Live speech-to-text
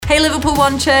Hey Liverpool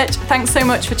One Church, thanks so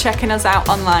much for checking us out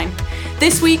online.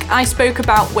 This week I spoke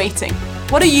about waiting.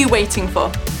 What are you waiting for?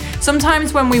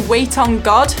 Sometimes when we wait on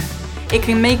God, it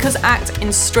can make us act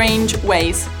in strange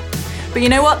ways. But you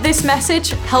know what? This message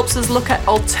helps us look at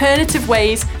alternative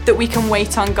ways that we can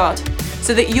wait on God,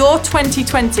 so that your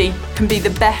 2020 can be the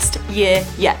best year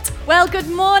yet. Well, good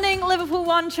morning, Liverpool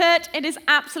One Church. It is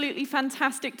absolutely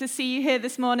fantastic to see you here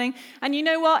this morning. And you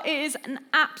know what? It is an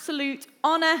absolute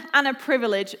honour and a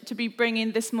privilege to be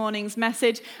bringing this morning's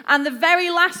message and the very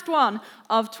last one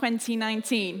of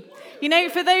 2019. You know,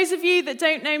 for those of you that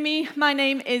don't know me, my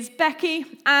name is Becky.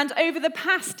 And over the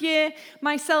past year,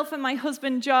 myself and my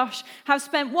husband Josh have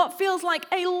spent what feels like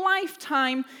a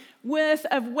lifetime worth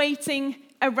of waiting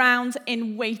around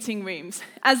in waiting rooms.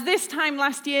 As this time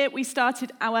last year, we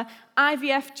started our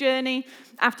IVF journey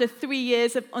after 3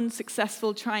 years of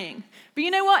unsuccessful trying. But you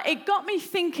know what? It got me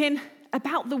thinking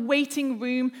about the waiting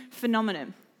room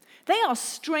phenomenon. They are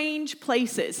strange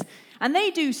places, and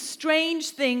they do strange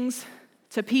things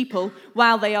to people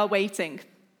while they are waiting.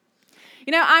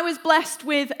 You know, I was blessed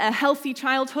with a healthy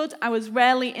childhood. I was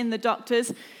rarely in the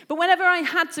doctors. But whenever I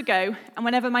had to go, and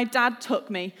whenever my dad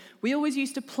took me, we always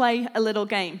used to play a little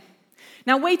game.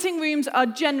 Now, waiting rooms are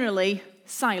generally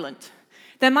silent.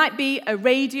 There might be a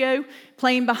radio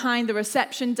playing behind the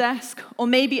reception desk, or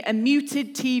maybe a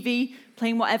muted TV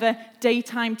playing whatever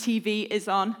daytime TV is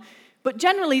on. But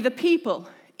generally, the people,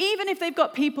 even if they've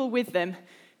got people with them,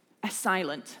 are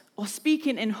silent or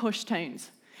speaking in hushed tones.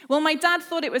 Well, my dad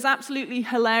thought it was absolutely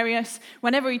hilarious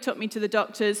whenever he took me to the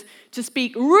doctors to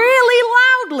speak really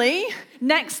loudly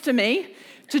next to me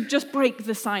to just break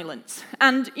the silence.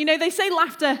 And, you know, they say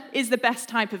laughter is the best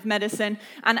type of medicine.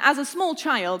 And as a small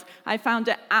child, I found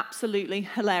it absolutely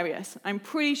hilarious. I'm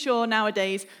pretty sure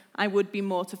nowadays I would be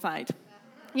mortified.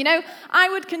 You know, I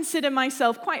would consider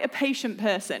myself quite a patient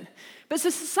person. But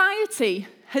society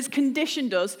has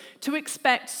conditioned us to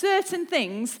expect certain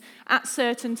things at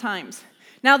certain times.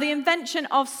 Now, the invention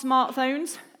of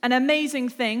smartphones, an amazing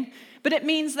thing, but it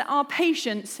means that our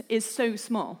patience is so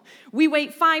small. We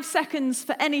wait 5 seconds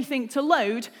for anything to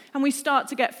load, and we start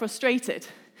to get frustrated.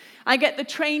 I get the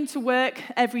train to work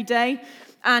every day,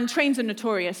 and trains are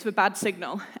notorious for bad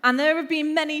signal. And there have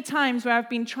been many times where I've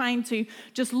been trying to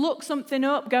just look something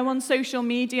up, go on social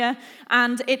media,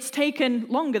 and it's taken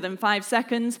longer than 5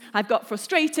 seconds. I've got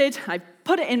frustrated, I've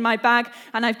put it in my bag,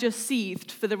 and I've just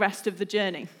seethed for the rest of the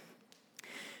journey.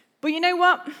 But you know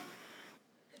what?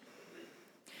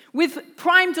 With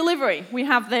Prime delivery, we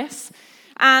have this.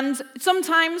 And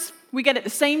sometimes we get it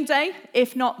the same day,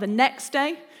 if not the next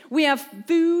day. We have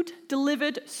food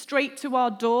delivered straight to our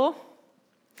door.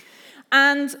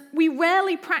 And we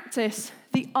rarely practice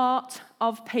the art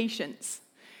of patience.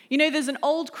 You know, there's an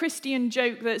old Christian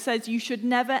joke that says you should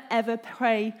never, ever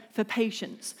pray for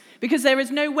patience, because there is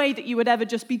no way that you would ever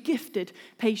just be gifted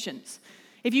patience.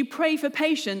 If you pray for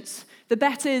patience, the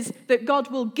bet is that God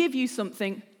will give you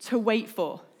something to wait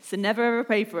for. So never ever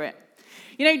pray for it.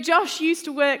 You know, Josh used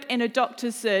to work in a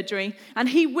doctor's surgery, and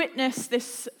he witnessed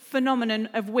this phenomenon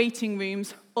of waiting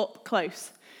rooms up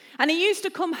close. And he used to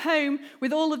come home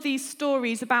with all of these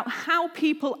stories about how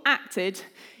people acted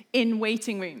in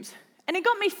waiting rooms. And it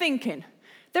got me thinking,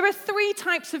 there are 3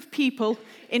 types of people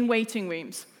in waiting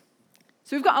rooms.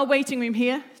 So we've got our waiting room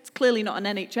here. It's clearly not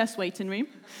an NHS waiting room.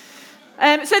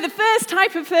 So the first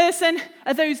type of person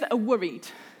are those that are worried.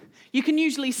 You can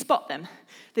usually spot them.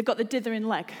 They've got the dithering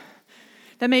leg.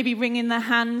 They're maybe wringing their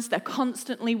hands. They're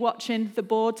constantly watching the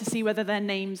board to see whether their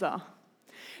names are.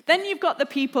 Then you've got the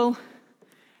people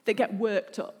that get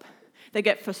worked up. They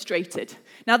get frustrated.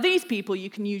 Now, these people you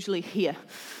can usually hear.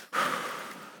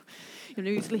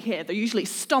 They're usually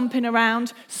stomping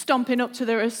around, stomping up to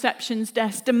the reception's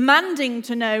desk, demanding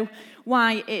to know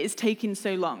why it is taking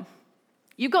so long.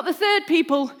 You've got the third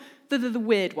people that are the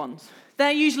weird ones.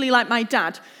 They're usually like my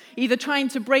dad, either trying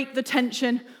to break the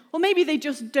tension, or maybe they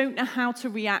just don't know how to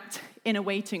react in a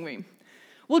waiting room.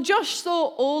 Well, Josh saw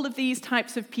all of these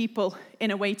types of people in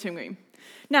a waiting room.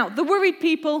 Now, the worried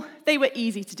people, they were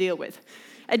easy to deal with.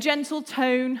 A gentle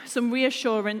tone, some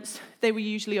reassurance, they were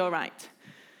usually all right.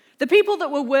 The people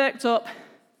that were worked up,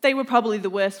 they were probably the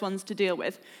worst ones to deal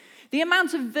with. The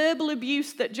amount of verbal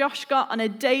abuse that Josh got on a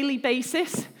daily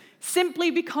basis,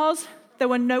 simply because there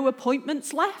were no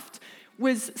appointments left,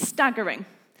 was staggering.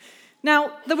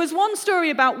 Now, there was one story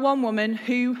about one woman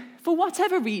who, for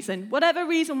whatever reason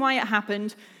why it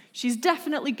happened, she's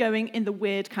definitely going in the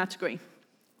weird category.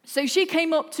 So she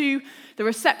came up to the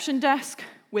reception desk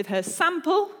with her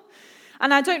sample,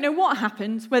 And I don't know what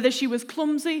happened, whether she was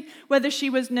clumsy, whether she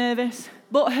was nervous,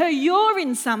 but her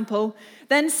urine sample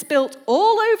then spilt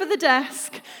all over the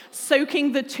desk,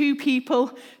 soaking the 2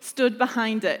 people stood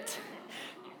behind it.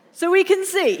 So we can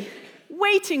see,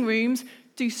 waiting rooms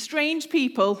do strange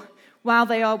people while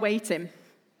they are waiting.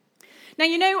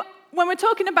 Now, when we're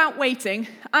talking about waiting,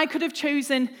 I could have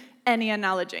chosen any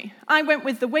analogy. I went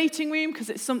with the waiting room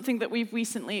because it's something that we've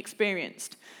recently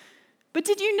experienced. But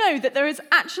did you know that there is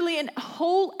actually a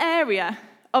whole area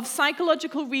of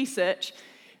psychological research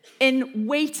in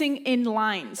waiting in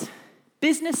lines?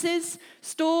 Businesses,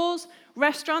 stores,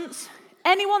 restaurants,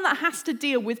 anyone that has to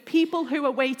deal with people who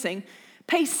are waiting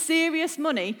pay serious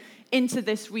money into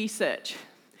this research.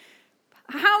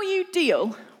 How you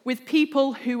deal with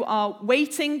people who are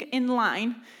waiting in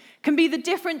line can be the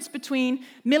difference between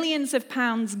millions of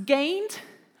pounds gained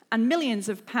and millions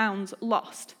of pounds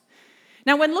lost.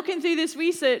 Now, when looking through this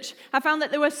research, I found that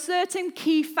there were certain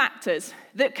key factors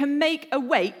that can make a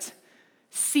wait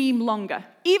seem longer,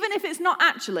 even if it's not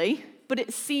actually, but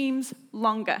it seems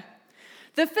longer.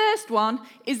 The first one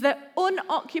is that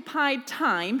unoccupied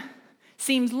time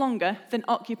seems longer than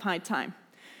occupied time.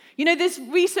 This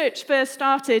research first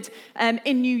started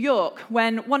in New York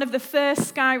when one of the first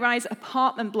sky-rise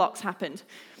apartment blocks happened.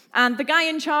 And the guy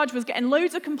in charge was getting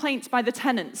loads of complaints by the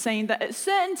tenants saying that at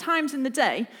certain times in the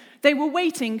day, they were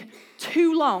waiting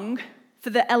too long for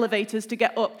the elevators to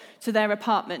get up to their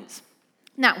apartments.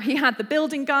 Now, he had the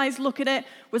building guys look at it.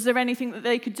 Was there anything that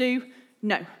they could do?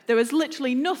 No. There was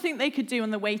literally nothing they could do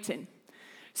on the waiting.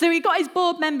 So he got his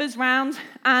board members round,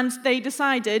 and they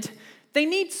decided they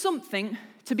need something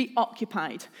to be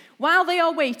occupied. While they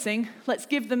are waiting, let's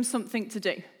give them something to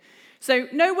do. So,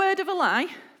 no word of a lie,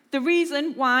 the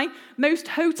reason why most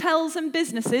hotels and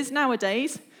businesses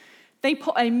nowadays, they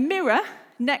put a mirror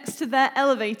next to their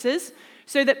elevators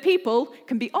so that people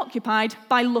can be occupied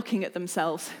by looking at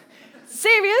themselves.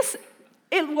 Serious?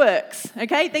 It works,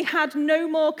 okay? They had no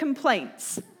more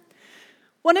complaints.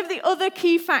 One of the other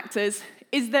key factors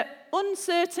is that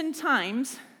uncertain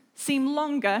times seem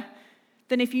longer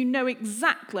than if you know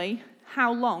exactly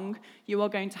how long you are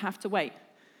going to have to wait.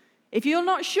 If you're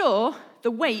not sure,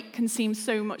 the wait can seem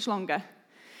so much longer.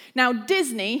 Now,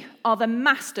 Disney are the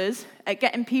masters at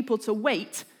getting people to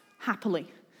wait happily.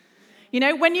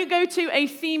 When you go to a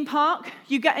theme park,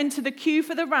 you get into the queue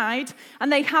for the ride,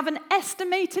 and they have an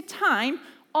estimated time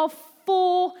of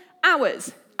 4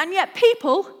 hours. And yet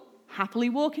people happily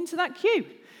walk into that queue.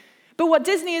 But what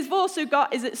Disney has also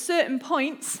got is at certain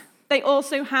points, they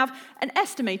also have an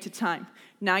estimated time.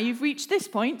 Now you've reached this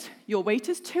point, your wait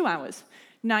is 2 hours.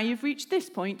 Now you've reached this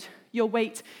point, your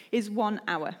wait is 1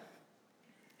 hour.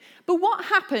 But what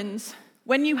happens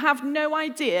when you have no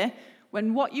idea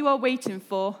when what you are waiting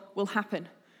for will happen,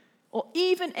 or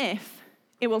even if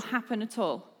it will happen at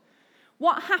all?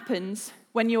 What happens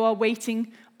when you are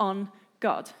waiting on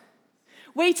God?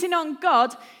 Waiting on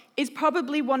God is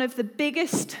probably one of the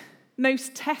biggest,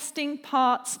 most testing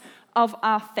parts of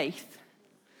our faith.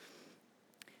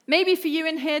 Maybe for you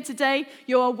in here today,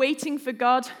 you are waiting for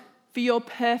God for your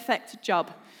perfect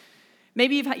job.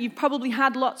 Maybe you've probably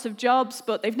had lots of jobs,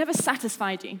 but they've never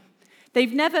satisfied you.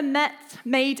 They've never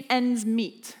made ends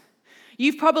meet.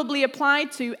 You've probably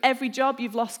applied to every job,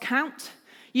 you've lost count.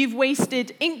 You've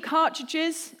wasted ink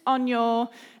cartridges on your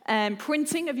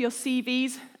printing of your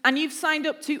CVs, and you've signed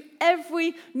up to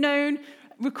every known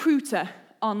recruiter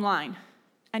online,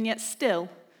 and yet still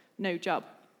no job.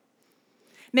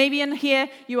 Maybe in here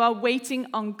you are waiting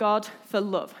on God for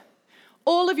love.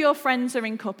 All of your friends are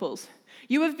in couples.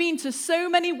 You have been to so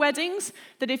many weddings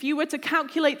that if you were to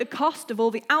calculate the cost of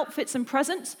all the outfits and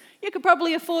presents, you could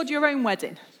probably afford your own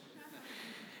wedding.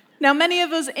 Now, many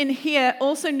of us in here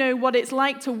also know what it's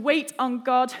like to wait on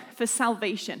God for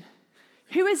salvation.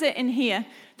 Who is it in here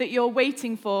that you're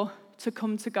waiting for to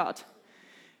come to God?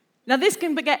 Now, this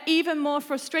can get even more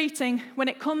frustrating when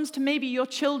it comes to maybe your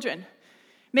children.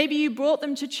 Maybe you brought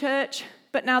them to church,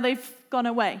 but now they've gone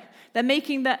away. They're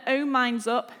making their own minds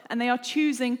up, and they are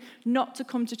choosing not to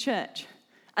come to church.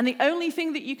 And the only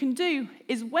thing that you can do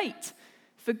is wait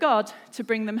for God to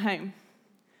bring them home.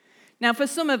 Now, for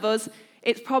some of us,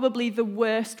 it's probably the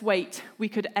worst wait we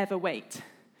could ever wait.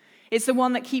 It's the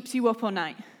one that keeps you up all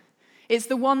night. It's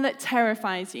the one that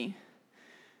terrifies you.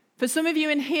 For some of you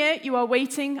in here, you are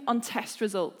waiting on test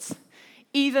results,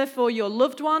 either for your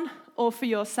loved one or for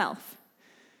yourself.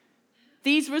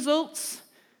 These results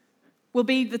will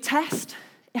be the test.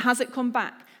 Has it come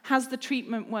back? Has the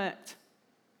treatment worked?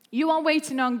 You are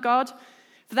waiting on God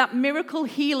for that miracle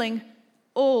healing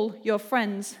all your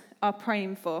friends are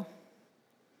praying for.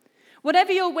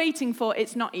 Whatever you're waiting for,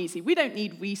 it's not easy. We don't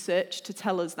need research to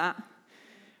tell us that.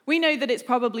 We know that it's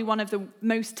probably one of the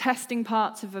most testing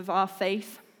parts of our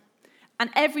faith. And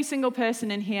every single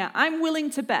person in here, I'm willing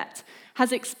to bet,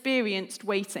 has experienced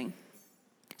waiting.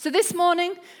 So this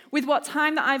morning, with what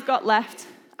time that I've got left,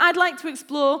 I'd like to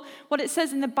explore what it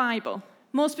says in the Bible.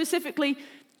 More specifically,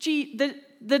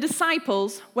 the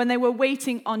disciples, when they were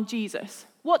waiting on Jesus.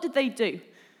 What did they do?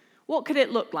 What could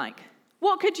it look like?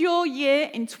 What could your year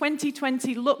in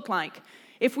 2020 look like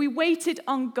if we waited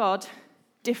on God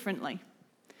differently?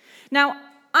 Now,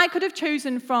 I could have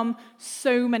chosen from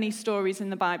so many stories in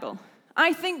the Bible.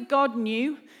 I think God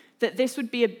knew that this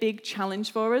would be a big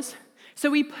challenge for us.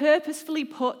 So he purposefully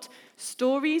put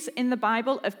stories in the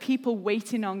Bible of people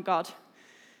waiting on God.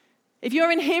 If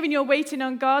you're in here and you're waiting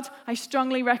on God, I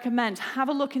strongly recommend have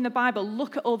a look in the Bible.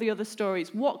 Look at all the other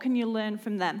stories. What can you learn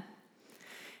from them?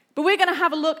 But we're going to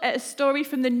have a look at a story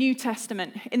from the New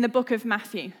Testament in the book of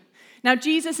Matthew. Now,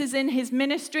 Jesus is in his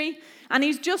ministry, and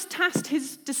he's just tasked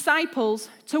his disciples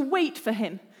to wait for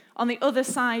him on the other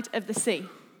side of the sea.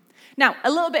 Now,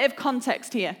 a little bit of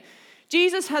context here.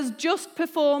 Jesus has just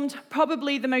performed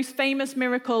probably the most famous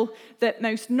miracle that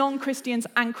most non-Christians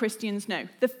and Christians know,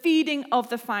 the feeding of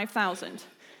the 5,000.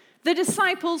 The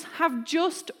disciples have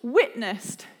just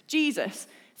witnessed Jesus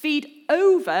feed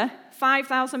over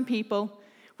 5,000 people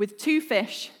with 2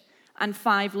 fish and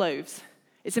 5 loaves.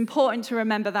 It's important to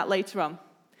remember that later on.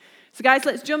 So guys,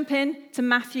 let's jump in to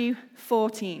Matthew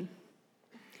 14.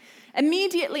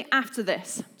 Immediately after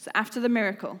this, so after the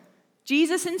miracle,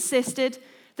 Jesus insisted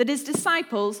that his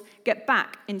disciples get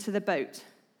back into the boat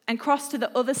and cross to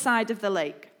the other side of the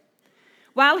lake.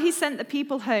 While he sent the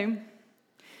people home,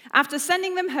 after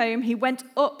sending them home, he went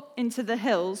up into the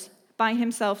hills by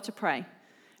himself to pray.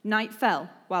 Night fell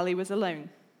while he was alone.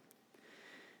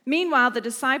 Meanwhile, the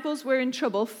disciples were in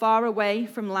trouble far away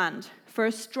from land, for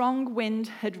a strong wind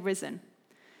had risen,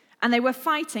 and they were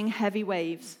fighting heavy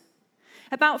waves.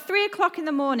 About 3 o'clock in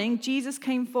the morning, Jesus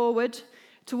came forward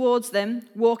towards them,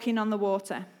 walking on the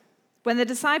water. When the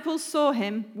disciples saw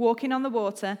him walking on the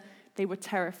water, they were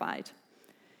terrified.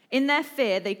 In their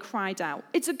fear, they cried out,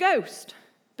 "It's a ghost!"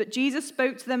 But Jesus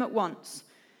spoke to them at once.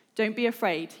 "Don't be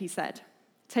afraid," he said.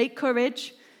 "Take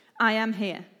courage, I am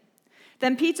here."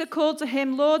 Then Peter called to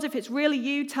him, "Lord, if it's really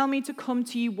you, tell me to come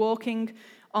to you walking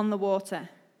on the water."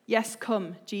 "Yes,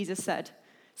 come," Jesus said.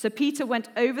 So Peter went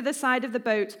over the side of the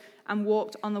boat and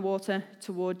walked on the water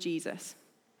toward Jesus.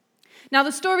 Now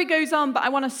the story goes on, but I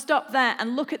want to stop there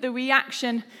and look at the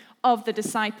reaction of the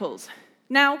disciples.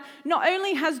 Now, not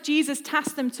only has Jesus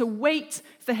tasked them to wait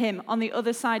for him on the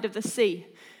other side of the sea,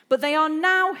 but they are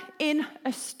now in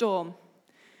a storm.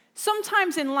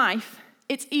 Sometimes in life,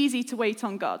 it's easy to wait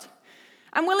on God.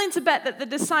 I'm willing to bet that the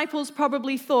disciples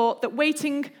probably thought that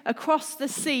waiting across the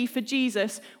sea for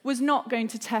Jesus was not going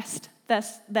to test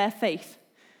their faith.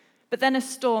 But then a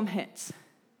storm hits.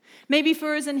 Maybe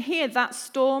for us in here, that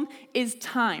storm is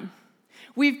time.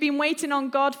 We've been waiting on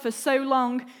God for so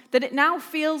long that it now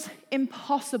feels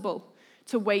impossible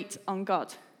to wait on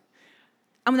God.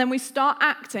 And then we start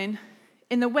acting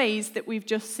in the ways that we've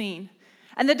just seen.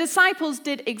 And the disciples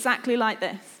did exactly like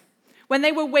this. When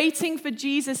they were waiting for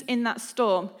Jesus in that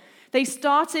storm, they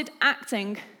started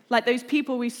acting like those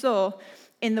people we saw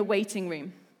in the waiting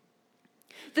room.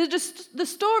 The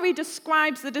story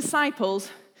describes the disciples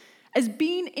as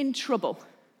being in trouble.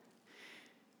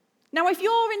 Now, if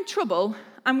you're in trouble,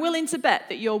 I'm willing to bet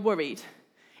that you're worried.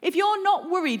 If you're not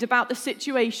worried about the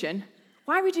situation,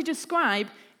 why would you describe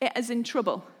it as in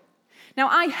trouble? Now,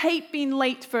 I hate being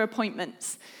late for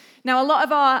appointments. Now, a lot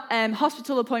of our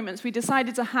hospital appointments we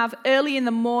decided to have early in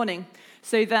the morning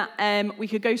so that we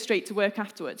could go straight to work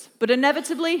afterwards. But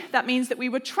inevitably, that means that we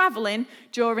were traveling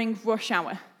during rush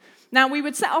hour. Now, we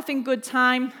would set off in good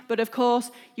time, but of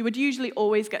course, you would usually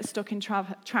always get stuck in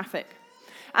traffic.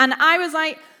 And I was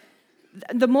like,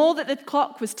 the more that the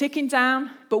clock was ticking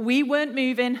down, but we weren't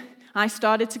moving, I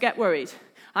started to get worried.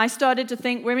 I started to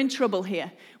think, we're in trouble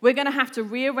here. We're going to have to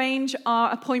rearrange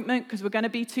our appointment because we're going to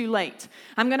be too late.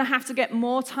 I'm going to have to get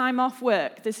more time off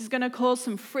work. This is going to cause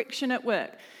some friction at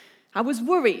work. I was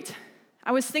worried.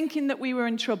 I was thinking that we were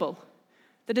in trouble.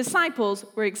 The disciples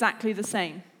were exactly the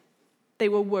same. They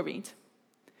were worried.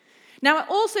 Now, it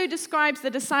also describes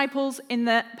the disciples in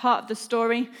the part of the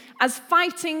story as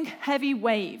fighting heavy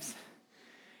waves.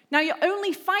 Now, you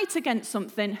only fight against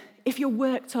something if you're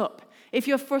worked up, if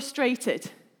you're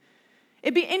frustrated.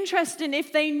 It'd be interesting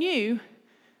if they knew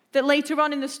that later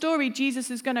on in the story, Jesus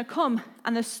is going to come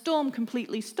and the storm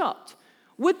completely stopped.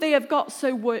 Would they have got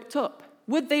so worked up?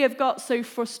 Would they have got so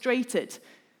frustrated?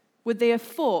 Would they have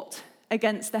fought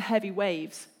against the heavy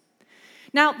waves?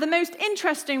 Now, the most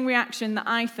interesting reaction that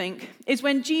I think is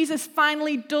when Jesus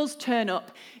finally does turn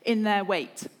up in their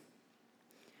wait.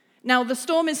 Now, the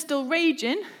storm is still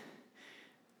raging,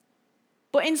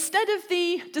 but instead of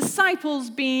the disciples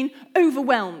being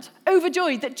overwhelmed,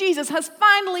 overjoyed that Jesus has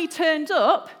finally turned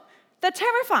up, they're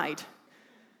terrified.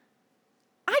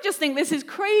 I just think this is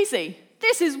crazy.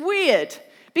 This is weird.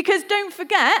 Because don't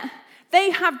forget,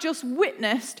 they have just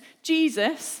witnessed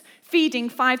Jesus feeding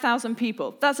 5,000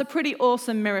 people. That's a pretty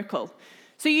awesome miracle.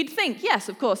 So you'd think, yes,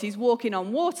 of course, he's walking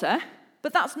on water,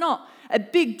 but that's not a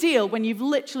big deal when you've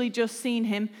literally just seen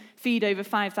him feed over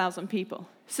 5,000 people.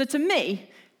 So to me,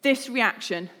 this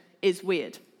reaction is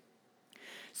weird.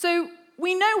 So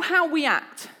we know how we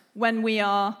act when we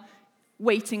are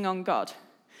waiting on God.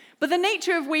 But the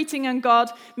nature of waiting on God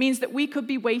means that we could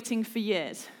be waiting for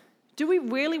years. Do we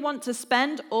really want to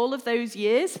spend all of those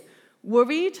years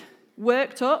worried,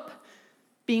 worked up,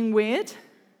 being weird?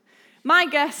 My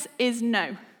guess is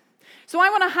no. So I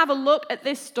want to have a look at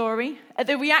this story, at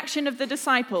the reaction of the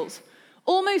disciples,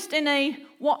 almost in a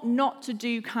what not to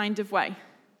do kind of way.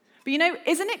 But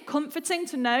isn't it comforting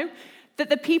to know that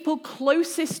the people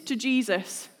closest to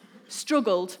Jesus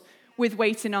struggled with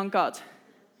waiting on God?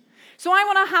 So I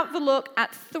want to have a look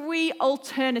at 3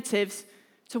 alternatives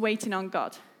to waiting on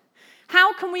God.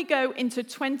 How can we go into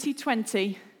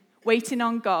 2020 waiting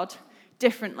on God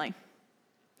differently?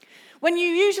 When you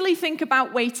usually think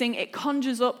about waiting, it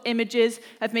conjures up images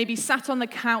of maybe sat on the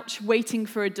couch waiting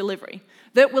for a delivery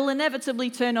that will inevitably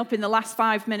turn up in the last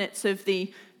 5 minutes of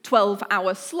the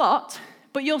 12-hour slot,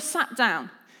 but you're sat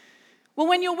down. Well,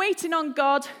 when you're waiting on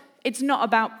God, it's not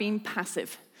about being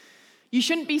passive. You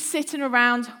shouldn't be sitting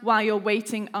around while you're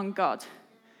waiting on God.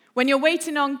 When you're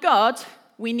waiting on God,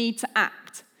 we need to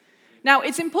act. Now,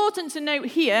 it's important to note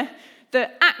here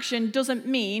that action doesn't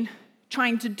mean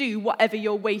trying to do whatever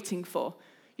you're waiting for.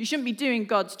 You shouldn't be doing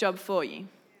God's job for you.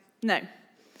 No.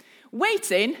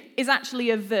 Waiting is actually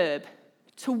a verb,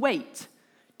 to wait,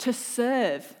 to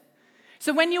serve.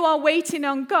 So when you are waiting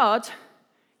on God,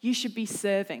 you should be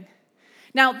serving.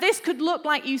 Now, this could look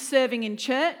like you serving in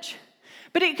church,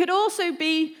 but it could also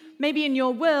be, maybe in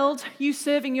your world, you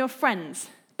serving your friends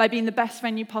by being the best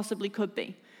friend you possibly could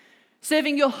be.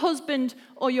 Serving your husband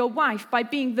or your wife by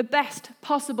being the best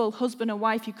possible husband or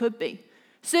wife you could be.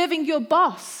 Serving your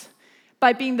boss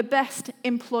by being the best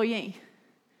employee.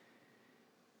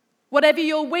 Whatever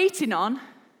you're waiting on,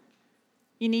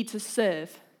 you need to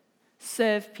serve.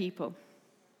 Serve people.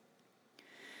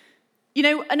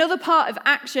 Another part of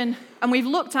action, and we've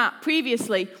looked at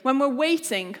previously, when we're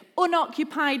waiting,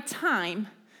 unoccupied time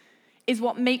is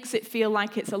what makes it feel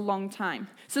like it's a long time.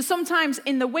 So sometimes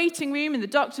in the waiting room, in the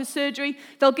doctor's surgery,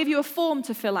 they'll give you a form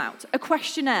to fill out, a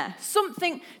questionnaire,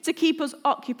 something to keep us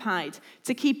occupied,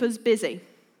 to keep us busy.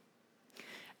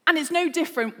 And it's no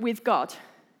different with God.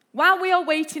 While we are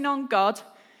waiting on God,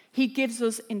 he gives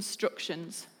us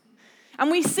instructions. And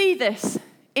we see this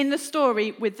in the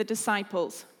story with the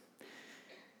disciples.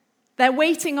 They're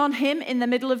waiting on him in the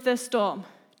middle of the storm.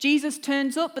 Jesus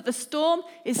turns up, but the storm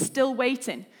is still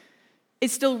waiting.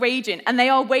 It's still raging, and they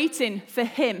are waiting for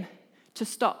him to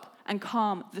stop and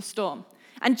calm the storm.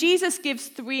 And Jesus gives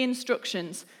 3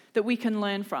 instructions that we can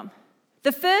learn from.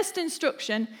 The first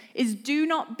instruction is do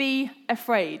not be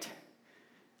afraid.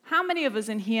 How many of us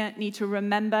in here need to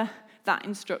remember that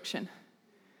instruction?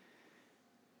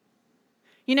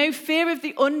 Fear of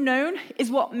the unknown is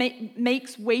what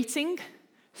makes waiting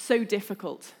so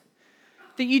difficult.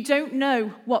 That you don't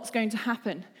know what's going to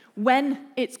happen, when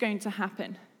it's going to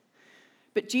happen.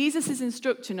 But Jesus is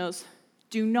instructing us,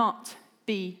 do not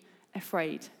be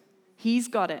afraid. He's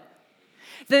got it.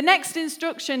 The next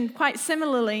instruction, quite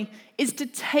similarly, is to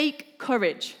take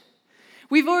courage.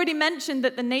 We've already mentioned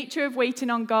that the nature of waiting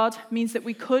on God means that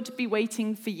we could be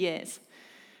waiting for years.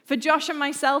 For Josh and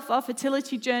myself, our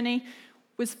fertility journey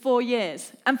was 4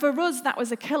 years. And for us, that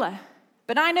was a killer.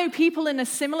 But I know people in a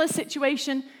similar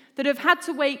situation that have had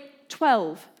to wait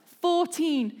 12,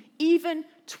 14, even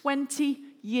 20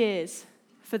 years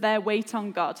for their wait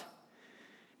on God.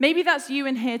 Maybe that's you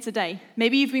in here today.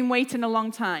 Maybe you've been waiting a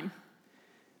long time.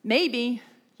 Maybe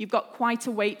you've got quite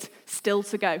a wait still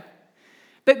to go.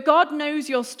 But God knows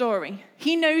your story.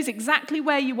 He knows exactly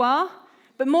where you are,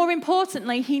 but more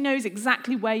importantly, he knows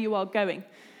exactly where you are going.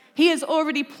 He has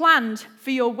already planned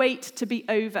for your wait to be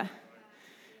over.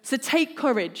 So take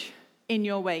courage in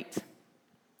your wait.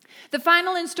 The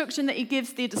final instruction that he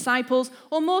gives the disciples,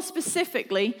 or more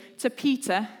specifically to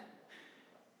Peter,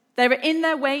 they're in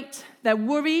their wait, they're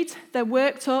worried, they're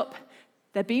worked up,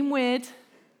 they're being weird.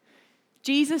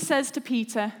 Jesus says to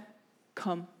Peter,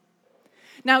 come.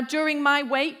 Now, during my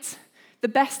wait, the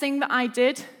best thing that I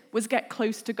did was get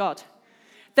close to God.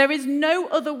 There is no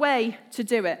other way to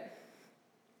do it.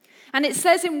 And it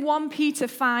says in 1 Peter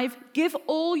 5, give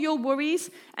all your worries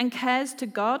and cares to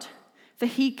God, for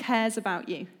he cares about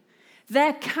you.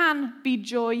 There can be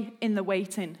joy in the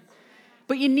waiting,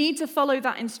 but you need to follow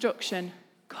that instruction.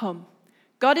 Come.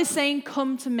 God is saying,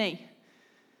 come to me.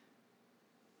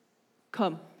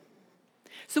 Come.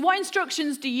 So what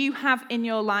instructions do you have in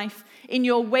your life, in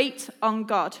your wait on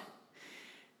God?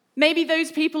 Maybe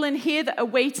those people in here that are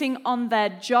waiting on their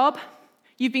job,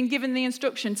 you've been given the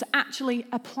instruction to actually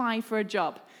apply for a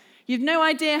job. You've no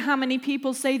idea how many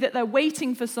people say that they're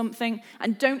waiting for something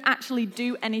and don't actually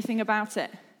do anything about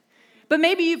it. But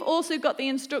maybe you've also got the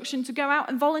instruction to go out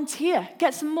and volunteer,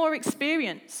 get some more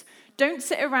experience. Don't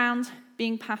sit around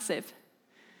being passive.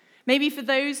 Maybe for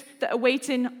those that are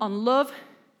waiting on love,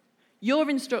 your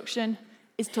instruction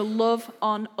is to love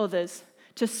on others,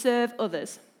 to serve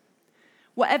others.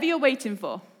 Whatever you're waiting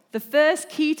for, the first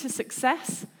key to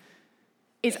success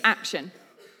is action.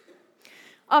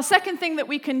 Our second thing that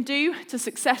we can do to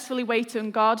successfully wait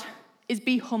on God is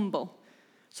be humble.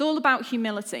 It's all about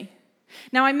humility.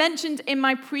 Now, I mentioned in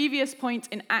my previous point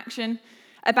in action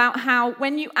about how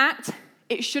when you act,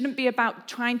 it shouldn't be about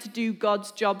trying to do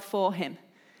God's job for him.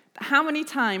 But how many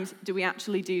times do we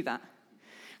actually do that?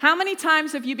 How many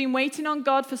times have you been waiting on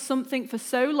God for something for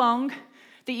so long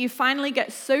that you finally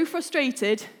get so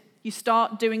frustrated, you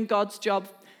start doing God's job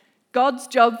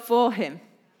for him?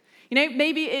 You know,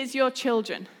 maybe it is your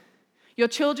children. Your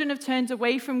children have turned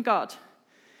away from God.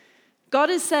 God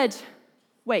has said,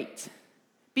 wait,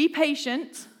 be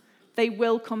patient, they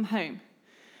will come home.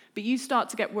 But you start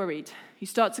to get worried. You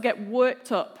start to get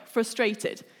worked up,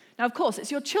 frustrated. Now, of course, it's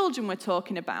your children we're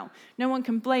talking about. No one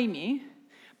can blame you.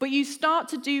 But you start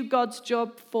to do God's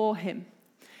job for him.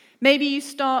 Maybe you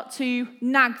start to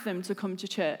nag them to come to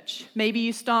church. Maybe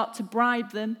you start to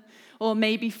bribe them, or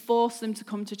maybe force them to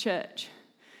come to church.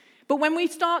 But when we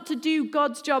start to do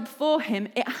God's job for him,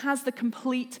 it has the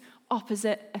complete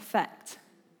opposite effect.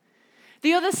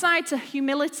 The other side to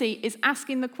humility is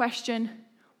asking the question,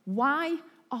 why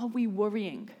are we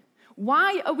worrying?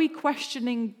 Why are we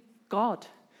questioning God?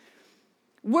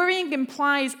 Worrying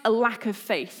implies a lack of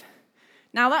faith.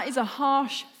 Now, that is a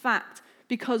harsh fact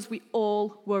because we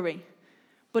all worry,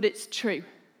 but it's true.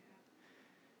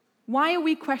 Why are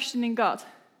we questioning God?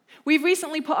 We've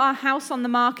recently put our house on the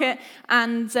market,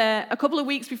 and a couple of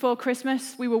weeks before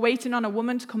Christmas, we were waiting on a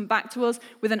woman to come back to us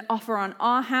with an offer on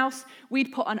our house.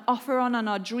 We'd put an offer on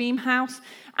our dream house,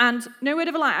 and no word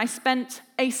of a lie, I spent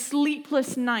a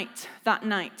sleepless night that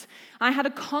night. I had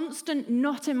a constant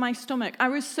knot in my stomach. I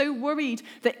was so worried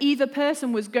that either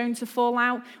person was going to fall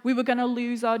out. We were going to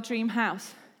lose our dream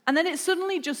house. And then it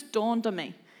suddenly just dawned on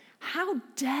me, how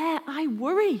dare I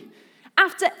worry?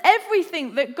 After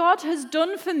everything that God has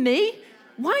done for me,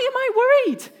 why am I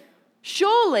worried?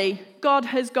 Surely God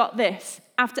has got this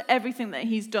after everything that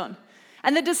he's done.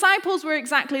 And the disciples were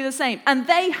exactly the same. And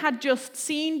they had just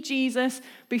seen Jesus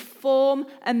perform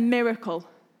a miracle.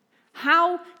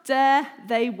 How dare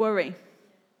they worry?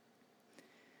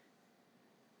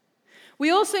 We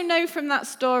also know from that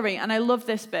story, and I love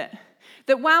this bit,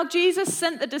 that while Jesus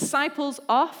sent the disciples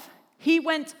off, he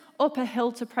went up a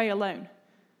hill to pray alone.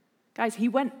 Guys, he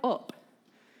went up,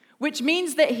 which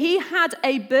means that he had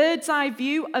a bird's eye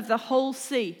view of the whole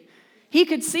sea. He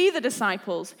could see the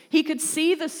disciples. He could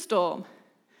see the storm.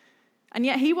 And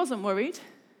yet he wasn't worried.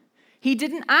 He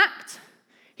didn't act.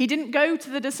 He didn't go to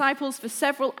the disciples for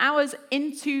several hours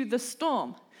into the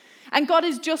storm. And God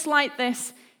is just like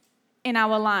this in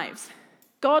our lives.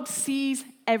 God sees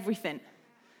everything.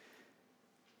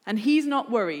 And he's not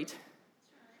worried.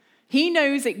 He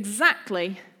knows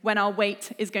exactly when our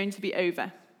wait is going to be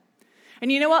over.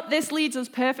 And you know what? This leads us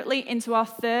perfectly into our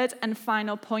third and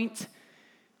final point.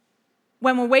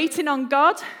 When we're waiting on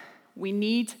God, we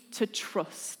need to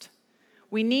trust.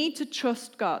 We need to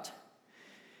trust God.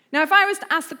 Now, if I was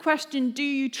to ask the question, do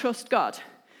you trust God?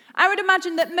 I would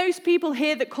imagine that most people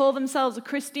here that call themselves a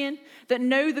Christian, that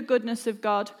know the goodness of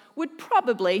God, would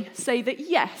probably say that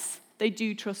yes, they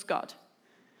do trust God.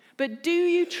 But do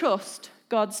you trust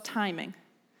God's timing?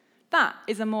 That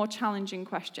is a more challenging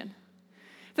question.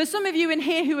 For some of you in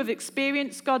here who have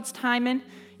experienced God's timing,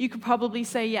 you could probably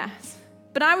say yes.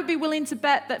 But I would be willing to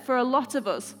bet that for a lot of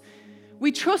us,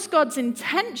 we trust God's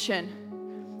intention,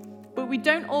 but we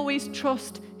don't always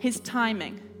trust his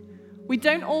timing. We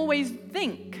don't always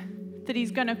think that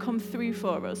he's going to come through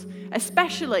for us,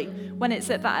 especially when it's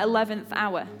at that 11th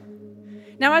hour.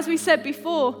 Now, as we said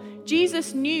before,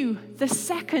 Jesus knew the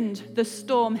second the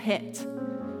storm hit.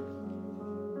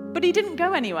 But he didn't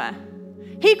go anywhere.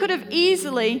 He could have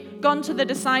easily gone to the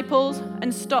disciples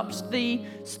and stopped the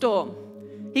storm.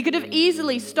 He could have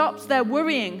easily stopped their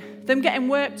worrying, them getting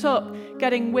worked up,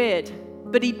 getting weird,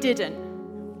 but he didn't.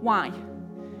 Why?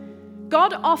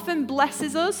 God often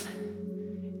blesses us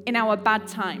in our bad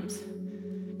times.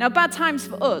 Now, bad times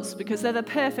for us because they're the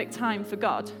perfect time for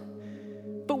God.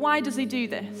 But why does he do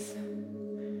this?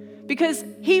 Because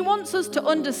he wants us to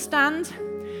understand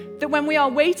that when we are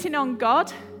waiting on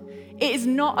God, it is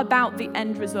not about the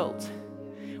end result.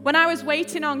 When I was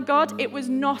waiting on God, it was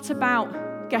not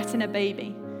about getting a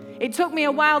baby. It took me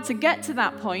a while to get to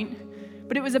that point,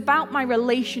 but it was about my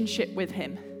relationship with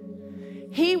him.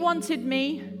 He wanted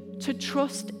me to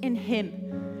trust in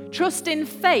him, trust in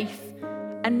faith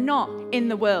and not in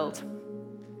the world.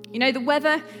 You know, the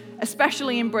weather,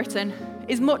 especially in Britain,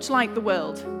 is much like the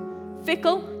world,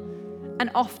 fickle and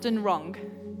often wrong.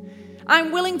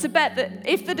 I'm willing to bet that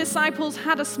if the disciples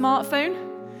had a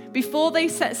smartphone, before they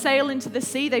set sail into the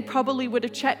sea, they probably would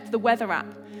have checked the weather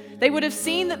app. They would have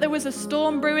seen that there was a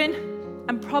storm brewing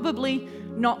and probably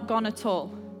not gone at all.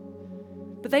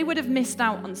 But they would have missed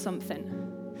out on something.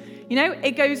 You know,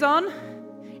 it goes on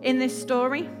in this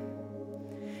story,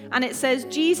 and it says,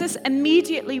 Jesus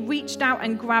immediately reached out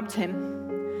and grabbed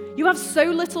him. "You have so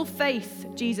little faith,"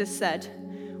 Jesus said.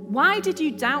 "Why did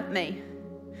you doubt me?"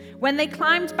 When they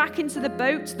climbed back into the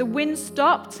boat, the wind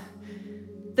stopped.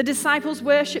 The disciples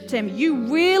worshipped him. "You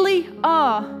really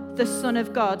are the Son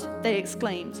of God," they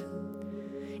exclaimed.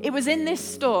 It was in this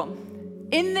storm,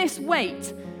 in this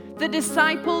wait, the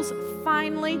disciples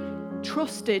finally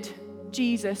trusted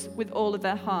Jesus with all of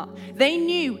their heart. They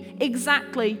knew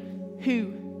exactly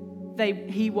who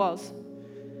he was.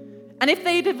 And if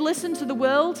they'd have listened to the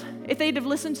world, if they'd have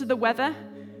listened to the weather,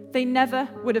 they never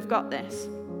would have got this.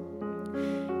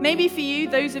 Maybe for you,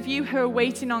 those of you who are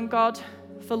waiting on God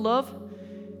for love,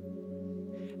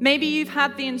 maybe you've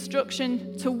had the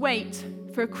instruction to wait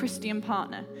for a Christian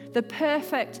partner, the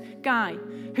perfect guy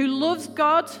who loves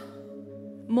God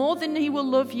more than he will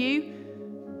love you.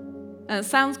 And it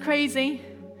sounds crazy,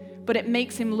 but it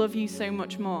makes him love you so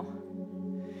much more.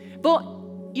 But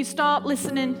you start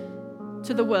listening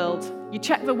to the world. You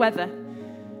check the weather.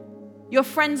 Your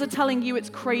friends are telling you it's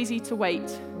crazy to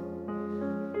wait.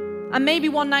 And maybe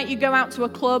one night you go out to a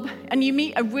club and you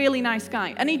meet a really nice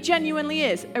guy. And he genuinely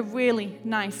is a really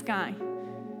nice guy.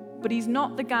 But he's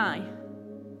not the guy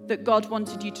that God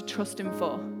wanted you to trust him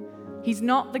for. He's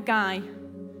not the guy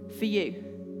for you.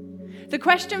 The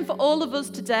question for all of us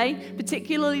today,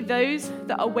 particularly those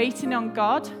that are waiting on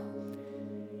God,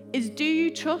 is, do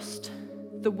you trust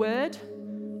the word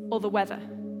or the weather?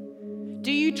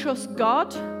 Do you trust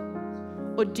God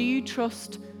or do you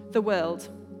trust the world?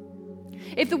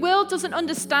 If the world doesn't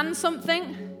understand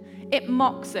something, it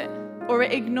mocks it or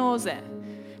it ignores it.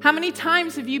 How many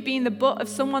times have you been the butt of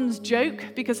someone's joke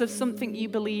because of something you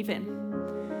believe in?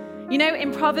 You know,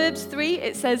 in Proverbs 3,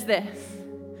 it says this: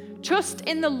 "Trust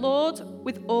in the Lord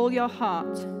with all your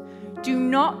heart. Do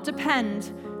not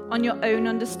depend on your own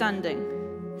understanding.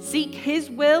 Seek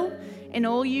his will in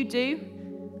all you do,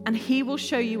 and he will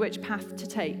show you which path to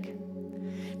take."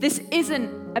 This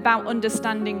isn't about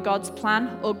understanding God's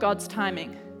plan or God's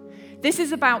timing. This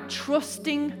is about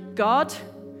trusting God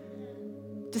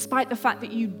despite the fact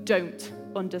that you don't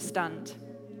understand.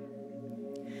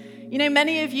 You know,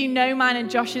 many of you know mine and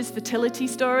Josh's fertility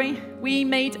story. We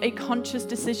made a conscious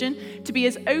decision to be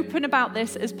as open about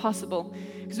this as possible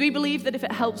because we believe that if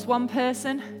it helps one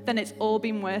person, then it's all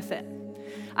been worth it.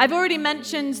 I've already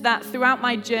mentioned that throughout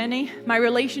my journey, my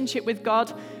relationship with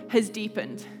God has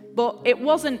deepened, but it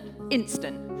wasn't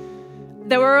instant.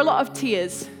 There were a lot of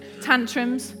tears,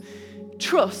 tantrums,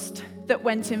 trust that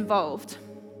went involved.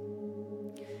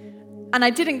 And I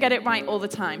didn't get it right all the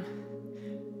time.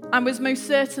 I was most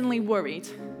certainly worried.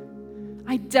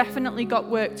 I definitely got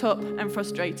worked up and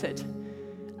frustrated.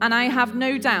 And I have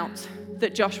no doubt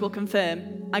that Josh will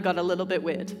confirm I got a little bit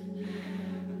weird.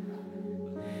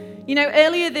 You know,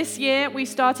 earlier this year, we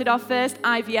started our first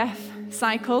IVF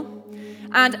cycle.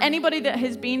 And anybody that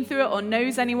has been through it or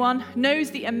knows anyone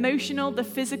knows the emotional, the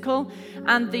physical,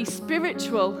 and the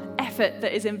spiritual effort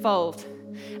that is involved.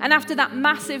 And after that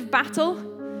massive battle,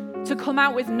 to come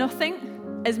out with nothing,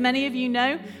 as many of you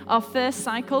know, our first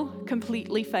cycle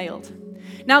completely failed.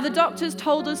 Now, the doctors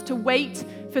told us to wait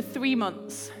for 3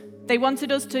 months. They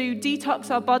wanted us to detox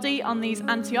our body on these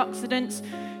antioxidants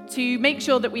to make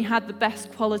sure that we had the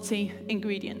best quality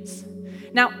ingredients.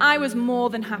 Now, I was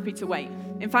more than happy to wait.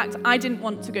 In fact, I didn't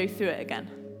want to go through it again.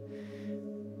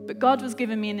 But God was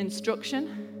giving me an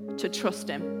instruction to trust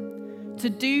him, to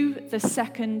do the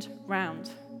second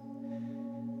round.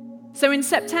 So in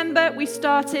September, we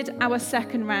started our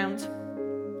second round.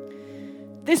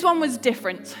 This one was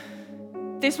different.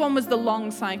 This one was the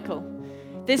long cycle.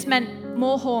 This meant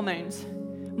more hormones,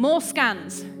 more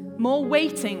scans, more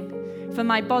waiting for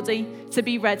my body to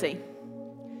be ready.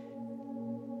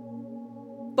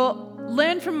 But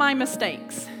learn from my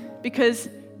mistakes, because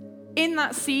in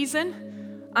that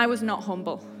season, I was not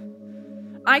humble.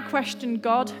 I questioned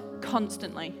God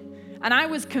constantly, and I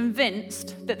was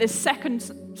convinced that this second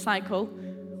cycle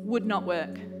would not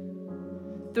work.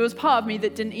 There was part of me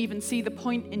that didn't even see the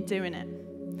point in doing it.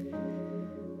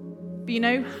 But you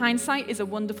know, hindsight is a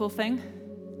wonderful thing.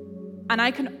 And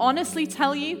I can honestly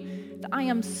tell you that I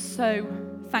am so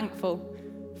thankful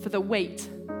for the wait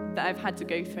that I've had to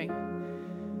go through.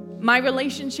 My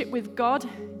relationship with God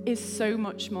is so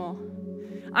much more.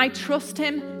 I trust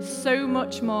Him so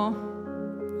much more.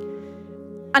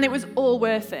 And it was all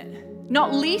worth it.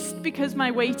 Not least because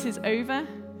my wait is over,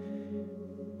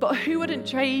 but who wouldn't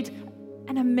trade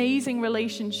an amazing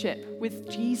relationship with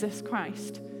Jesus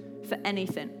Christ for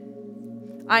anything?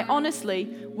 I honestly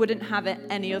wouldn't have it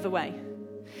any other way.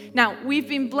 Now, we've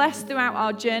been blessed throughout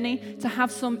our journey to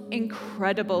have some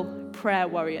incredible prayer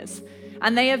warriors,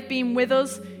 and they have been with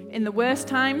us in the worst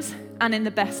times and in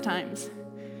the best times.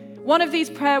 One of these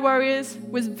prayer warriors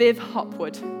was Viv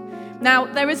Hopwood. Now,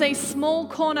 there is a small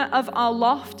corner of our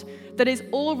loft that is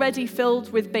already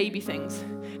filled with baby things,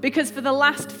 because for the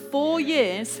last 4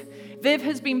 years, Viv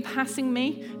has been passing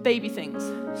me baby things,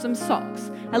 some socks,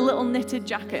 a little knitted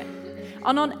jacket.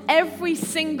 And on every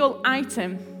single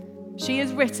item, she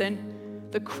has written,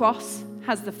 "The cross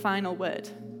has the final word."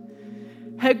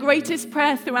 Her greatest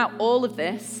prayer throughout all of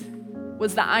this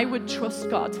was that I would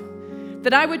trust God,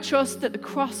 that I would trust that the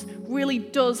cross really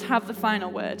does have the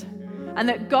final word, and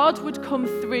that God would come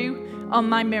through on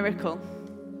my miracle.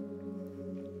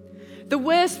 The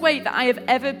worst wait that I have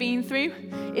ever been through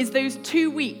is those 2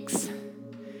 weeks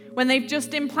when they've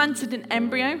just implanted an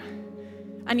embryo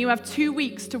and you have 2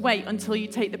 weeks to wait until you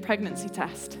take the pregnancy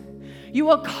test. You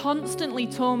are constantly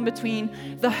torn between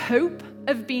the hope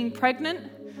of being pregnant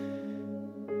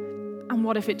and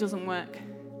what if it doesn't work.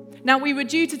 Now, we were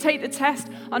due to take the test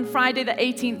on Friday the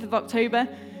 18th of October,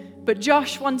 but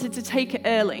Josh wanted to take it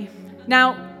early.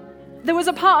 Now, there was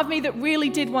a part of me that really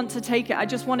did want to take it. I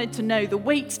just wanted to know the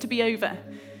wait to be over.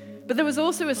 But there was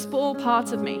also a small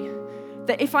part of me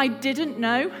that if I didn't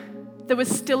know, there was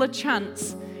still a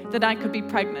chance that I could be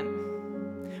pregnant.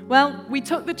 Well, we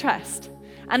took the test,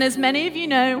 and as many of you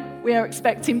know, we are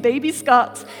expecting baby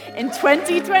Scott in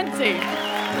 2020.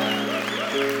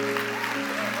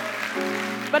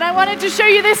 But I wanted to show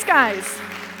you this, guys.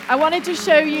 I wanted to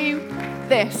show you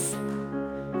this.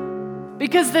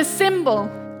 Because the symbol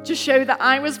to show that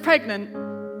I was pregnant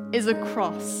is a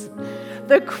cross.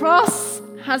 The cross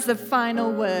has the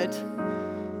final word.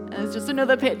 And there's just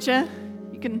another picture.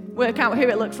 You can work out who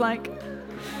it looks like.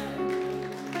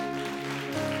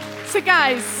 So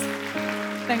guys,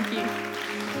 thank you.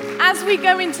 As we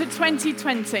go into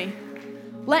 2020,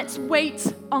 let's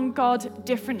wait on God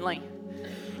differently.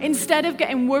 Instead of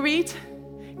getting worried,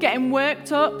 getting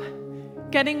worked up,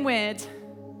 getting weird,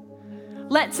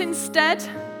 let's instead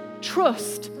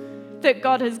trust that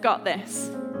God has got this.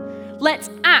 Let's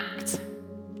act.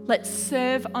 Let's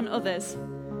serve on others.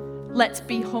 Let's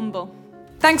be humble.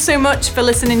 Thanks so much for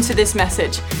listening to this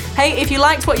message. Hey, if you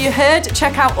liked what you heard,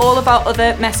 check out all of our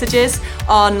other messages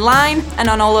online and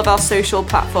on all of our social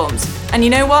platforms. And you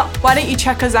know what? Why don't you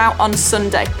check us out on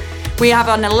Sunday? We have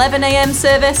an 11 a.m.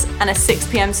 service and a 6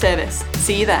 p.m. service.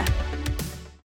 See you there.